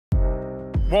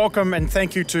Welcome and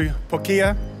thank you to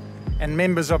Pokia and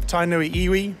members of Tainui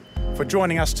Iwi for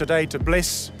joining us today to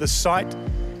bless this site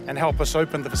and help us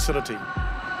open the facility.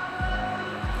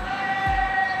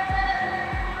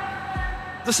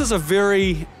 This is a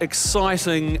very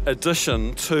exciting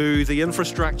addition to the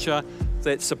infrastructure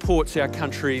that supports our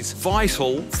country's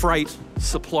vital freight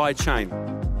supply chain.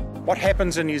 What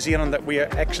happens in New Zealand that we are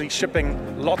actually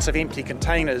shipping lots of empty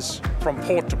containers from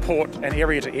port to port and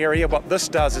area to area. What this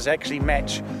does is actually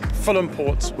match full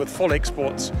imports with full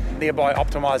exports, thereby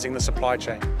optimising the supply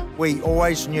chain. We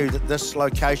always knew that this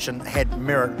location had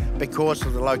merit because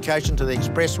of the location to the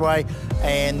expressway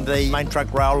and the main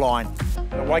truck rail line.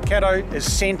 The Waikato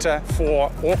is centre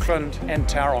for Auckland and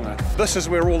Tauranga. This is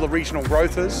where all the regional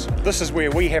growth is. This is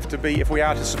where we have to be if we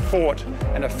are to support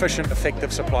an efficient,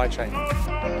 effective supply chain.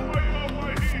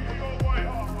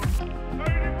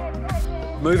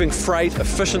 Moving freight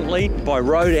efficiently by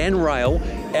road and rail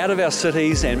out of our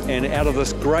cities and out of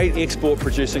this great export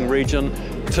producing region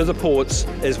to the ports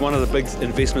is one of the big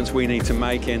investments we need to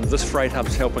make, and this freight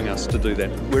hub's helping us to do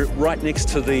that. We're right next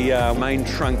to the main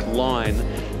trunk line.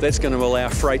 That's going to allow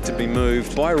freight to be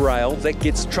moved by rail. That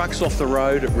gets trucks off the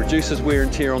road, it reduces wear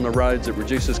and tear on the roads, it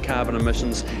reduces carbon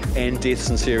emissions and deaths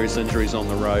and serious injuries on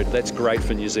the road. That's great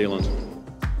for New Zealand.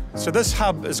 So this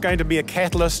hub is going to be a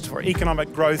catalyst for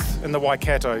economic growth in the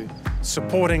Waikato,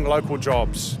 supporting local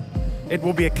jobs. It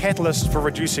will be a catalyst for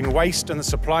reducing waste in the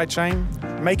supply chain,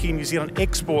 making New Zealand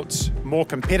exports more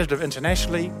competitive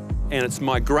internationally. And it's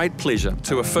my great pleasure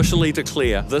to officially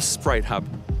declare this freight hub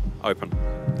open.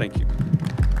 Thank you.